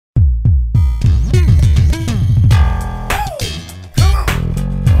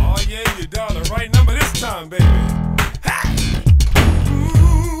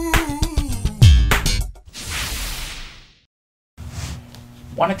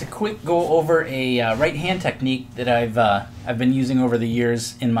Wanted to quick go over a right hand technique that I've been using over the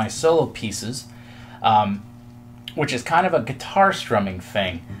years in my solo pieces, which is kind of a guitar strumming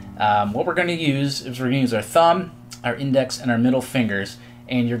thing. What we're going to use is we're going to use our thumb, our index, and our middle fingers,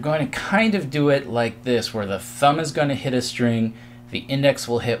 and you're going to kind of do it like this, where the thumb is going to hit a string, the index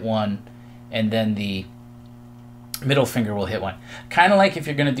will hit one, and then the middle finger will hit one. Kind of like if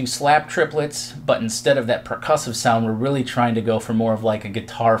you're going to do slap triplets, but instead of that percussive sound, we're really trying to go for more of like a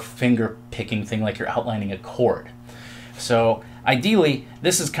guitar finger picking thing, like you're outlining a chord. So ideally,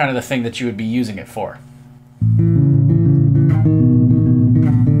 this is kind of the thing that you would be using it for.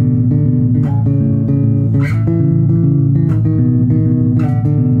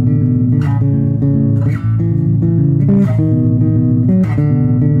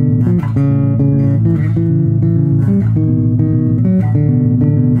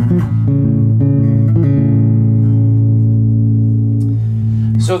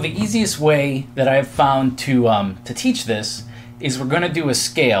 So the easiest way that I've found to teach this is we're going to do a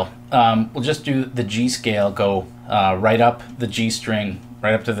scale. We'll just do the G scale, go right up the G string,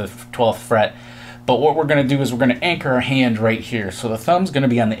 right up to the 12th fret. But what we're going to do is we're going to anchor our hand right here. So the thumb's going to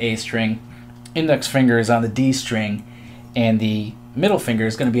be on the A string, index finger is on the D string, and the middle finger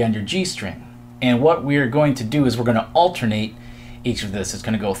is going to be on your G string. And what we're going to do is we're going to alternate each of this. It's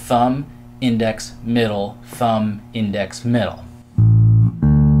going to go thumb, index, middle, thumb, index, middle.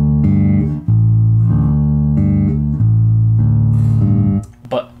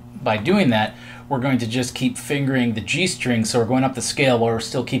 By doing that, we're going to just keep fingering the G string, so we're going up the scale while we're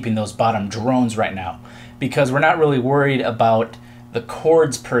still keeping those bottom drones right now. Because we're not really worried about the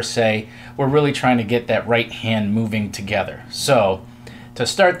chords per se, we're really trying to get that right hand moving together. So to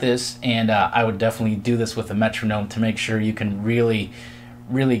start this, and I would definitely do this with a metronome to make sure you can really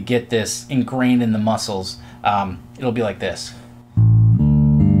get this ingrained in the muscles, it'll be like this.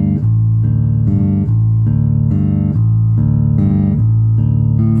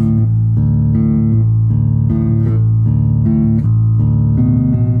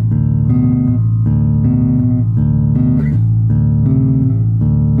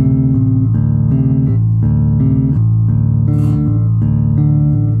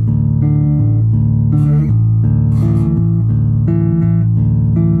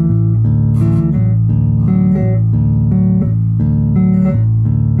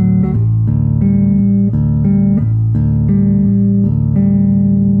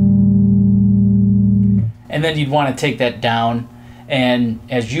 And then you'd want to take that down, and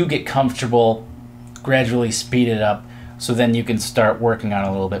as you get comfortable, gradually speed it up, so then you can start working on it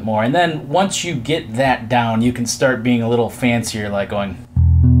a little bit more. And then once you get that down, you can start being a little fancier, like going.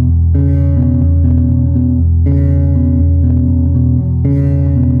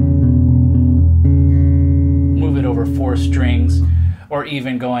 Move it over 4 strings, or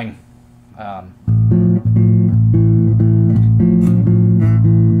even going.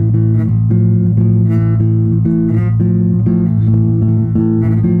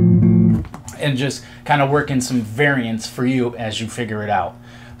 And just kind of work in some variants for you as you figure it out.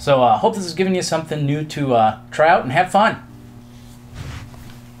 So I hope this is giving you something new to try out and have fun.